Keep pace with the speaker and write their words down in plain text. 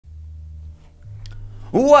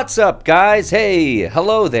What's up, guys? Hey,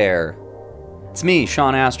 hello there. It's me,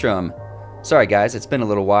 Sean Astrom. Sorry, guys, it's been a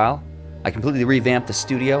little while. I completely revamped the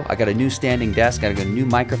studio. I got a new standing desk. I got a new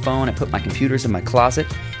microphone. I put my computers in my closet.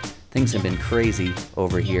 Things have been crazy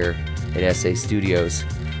over here at SA Studios.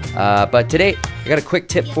 But today, I got a quick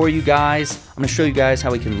tip for you guys. I'm going to show you guys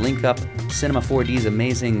how we can link up Cinema 4D's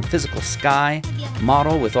amazing physical sky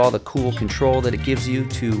model with all the cool control that it gives you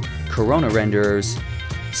to Corona Renderer's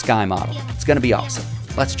sky model. It's going to be awesome.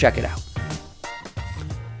 Let's check it out.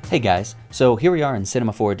 Hey guys, so here we are in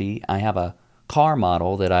Cinema 4D. I have a car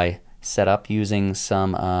model that I set up using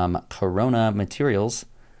some Corona materials.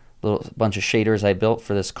 A bunch of shaders I built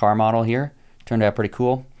for this car model here. Turned out pretty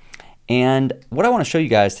cool. And what I want to show you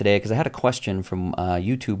guys today, because I had a question from a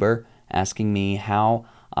YouTuber asking me how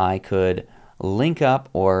I could link up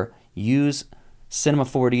or use Cinema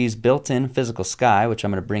 4D's built-in physical sky, which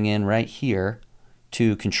I'm going to bring in right here,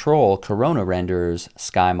 to control Corona Renderer's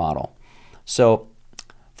sky model. So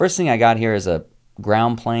first thing I got here is a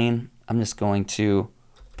ground plane. I'm just going to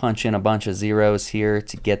punch in a bunch of zeros here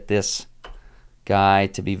to get this guy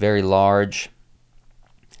to be very large.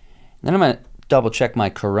 And then I'm going to double check my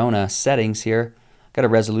Corona settings here. Got a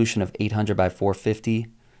resolution of 800 by 450.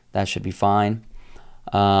 That should be fine.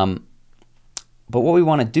 But what we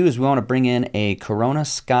want to do is we want to bring in a Corona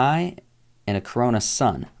sky and a Corona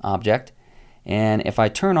sun object. And if I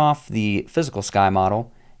turn off the physical sky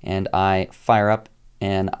model and I fire up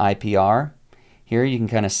an IPR, here you can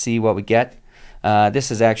kind of see what we get.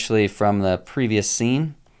 This is actually from the previous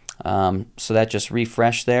scene, so that just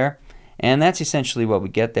refreshed there. And that's essentially what we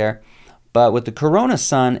get there. But with the Corona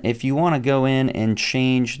sun, if you want to go in and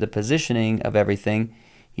change the positioning of everything,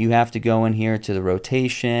 you have to go in here to the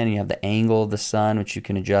rotation. You have the angle of the sun, which you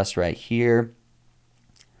can adjust right here.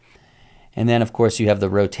 And then, of course, you have the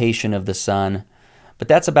rotation of the sun. But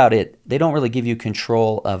that's about it. They don't really give you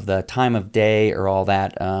control of the time of day or all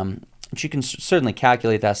that. But you can certainly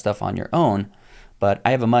calculate that stuff on your own. But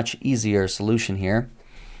I have a much easier solution here.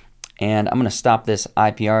 And I'm going to stop this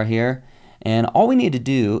IPR here. And all we need to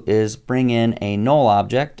do is bring in a null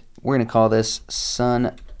object. We're going to call this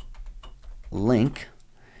sun link.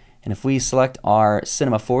 And if we select our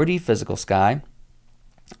Cinema 4D physical sky,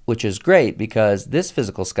 which is great because this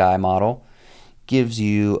physical sky model gives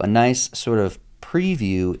you a nice sort of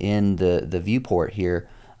preview in the viewport here.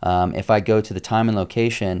 If I go to the time and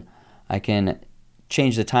location, I can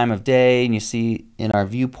change the time of day, and you see in our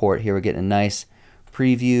viewport here we're getting a nice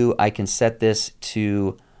preview. I can set this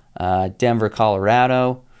to Denver,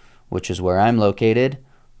 Colorado, which is where I'm located.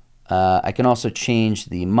 I can also change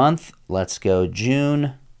the month. Let's go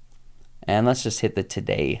June, and let's just hit the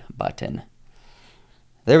today button.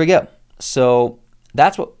 There we go. So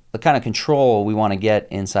that's what the kind of control we want to get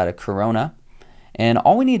inside of Corona. And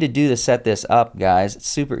all we need to do to set this up, guys, it's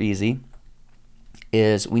super easy,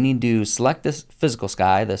 is we need to select this physical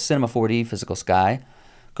sky, the Cinema 4D physical sky,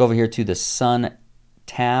 go over here to the Sun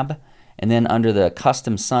tab, and then under the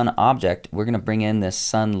Custom Sun object, we're going to bring in this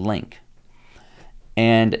Sun link.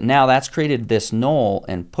 And now that's created this null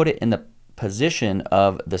and put it in the position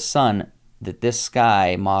of the sun that this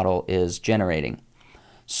sky model is generating.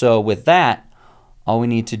 So with that, all we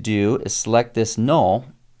need to do is select this null,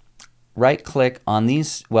 right click on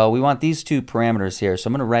these, well, we want these two parameters here. So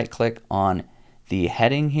I'm going to right click on the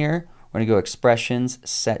heading here. We're going to go expressions,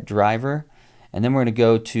 set driver, and then we're going to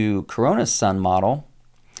go to Corona sun model,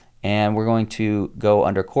 and we're going to go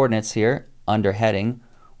under coordinates here, under heading,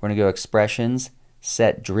 we're going to go expressions,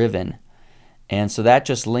 set driven. And so that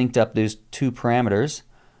just linked up those two parameters.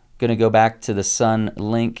 Going to go back to the sun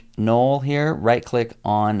link null here, right click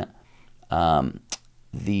on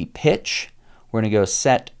the pitch. We're going to go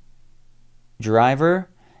set driver,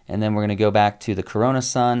 and then we're going to go back to the Corona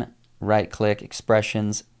sun, right click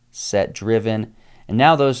expressions, set driven, and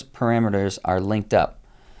now those parameters are linked up.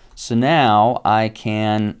 So now I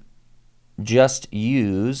can just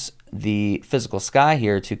use the physical sky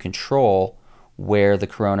here to control where the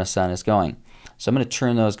Corona sun is going. So I'm going to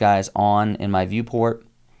turn those guys on in my viewport.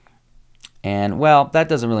 And well, that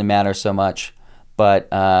doesn't really matter so much, but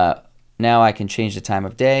now I can change the time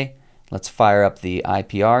of day. Let's fire up the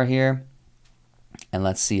IPR here, and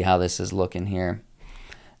let's see how this is looking here.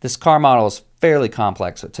 This car model is fairly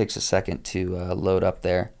complex, so it takes a second to load up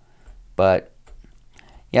there. But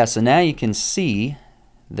yeah, so now you can see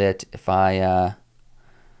that if I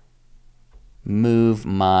move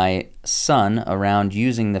my sun around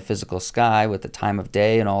using the physical sky with the time of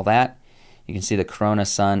day and all that, you can see the Corona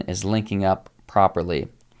sun is linking up properly.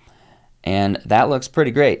 And that looks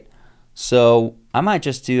pretty great. So I might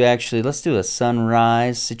just do, actually, let's do a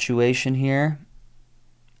sunrise situation here.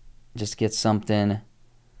 Just get something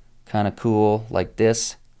kind of cool like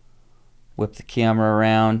this. Whip the camera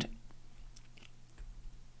around,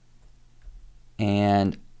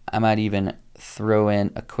 and I might even throw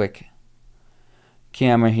in a quick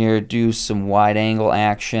camera here, do some wide angle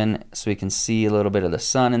action so we can see a little bit of the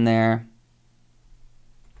sun in there.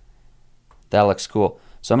 That looks cool.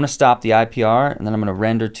 So I'm going to stop the IPR, and then I'm going to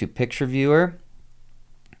render to picture viewer,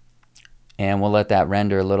 and we'll let that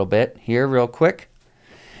render a little bit here real quick.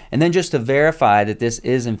 And then just to verify that this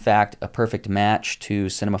is in fact a perfect match to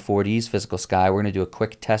Cinema 4D's Physical Sky, we're going to do a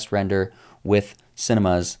quick test render with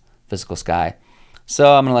Cinema's Physical Sky.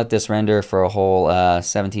 So I'm going to let this render for a whole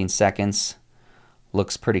 17 seconds.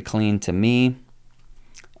 Looks pretty clean to me.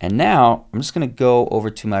 And now I'm just going to go over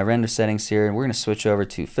to my render settings here, and we're going to switch over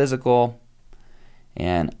to Physical.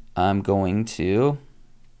 And I'm going to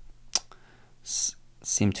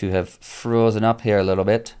seem to have frozen up here a little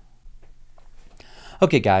bit.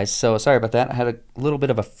 Okay guys, so sorry about that. I had a little bit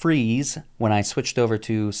of a freeze when I switched over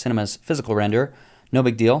to Cinema's physical render. No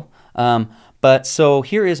big deal. But so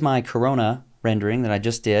here is my Corona rendering that I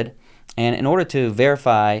just did. And in order to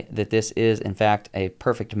verify that this is in fact a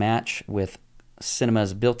perfect match with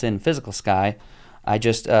Cinema's built-in Physical Sky, I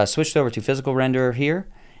just switched over to physical render here.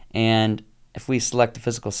 And if we select the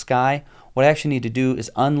Physical Sky, what I actually need to do is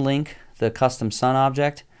unlink the custom sun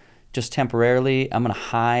object just temporarily. I'm going to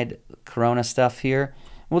hide Corona stuff here.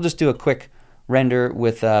 We'll just do a quick render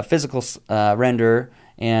with physical render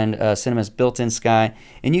and Cinema's built-in sky.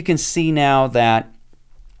 And you can see now that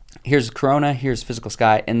here's Corona, here's Physical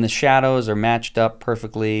Sky, and the shadows are matched up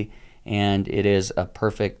perfectly, and it is a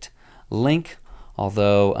perfect link.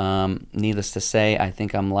 Although, needless to say, I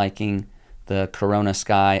think I'm liking the Corona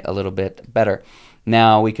sky a little bit better.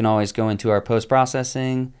 Now we can always go into our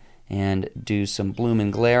post-processing and do some bloom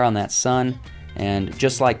and glare on that sun, and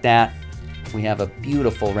just like that we have a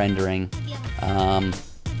beautiful rendering.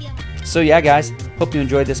 So yeah guys, hope you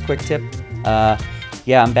enjoyed this quick tip.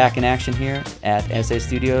 Yeah, I'm back in action here at SA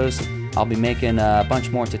Studios. I'll be making a bunch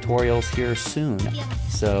more tutorials here soon,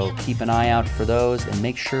 so keep an eye out for those, and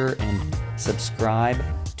make sure and subscribe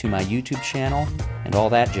to my YouTube channel and all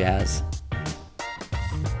that jazz.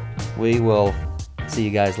 We will see you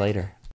guys later.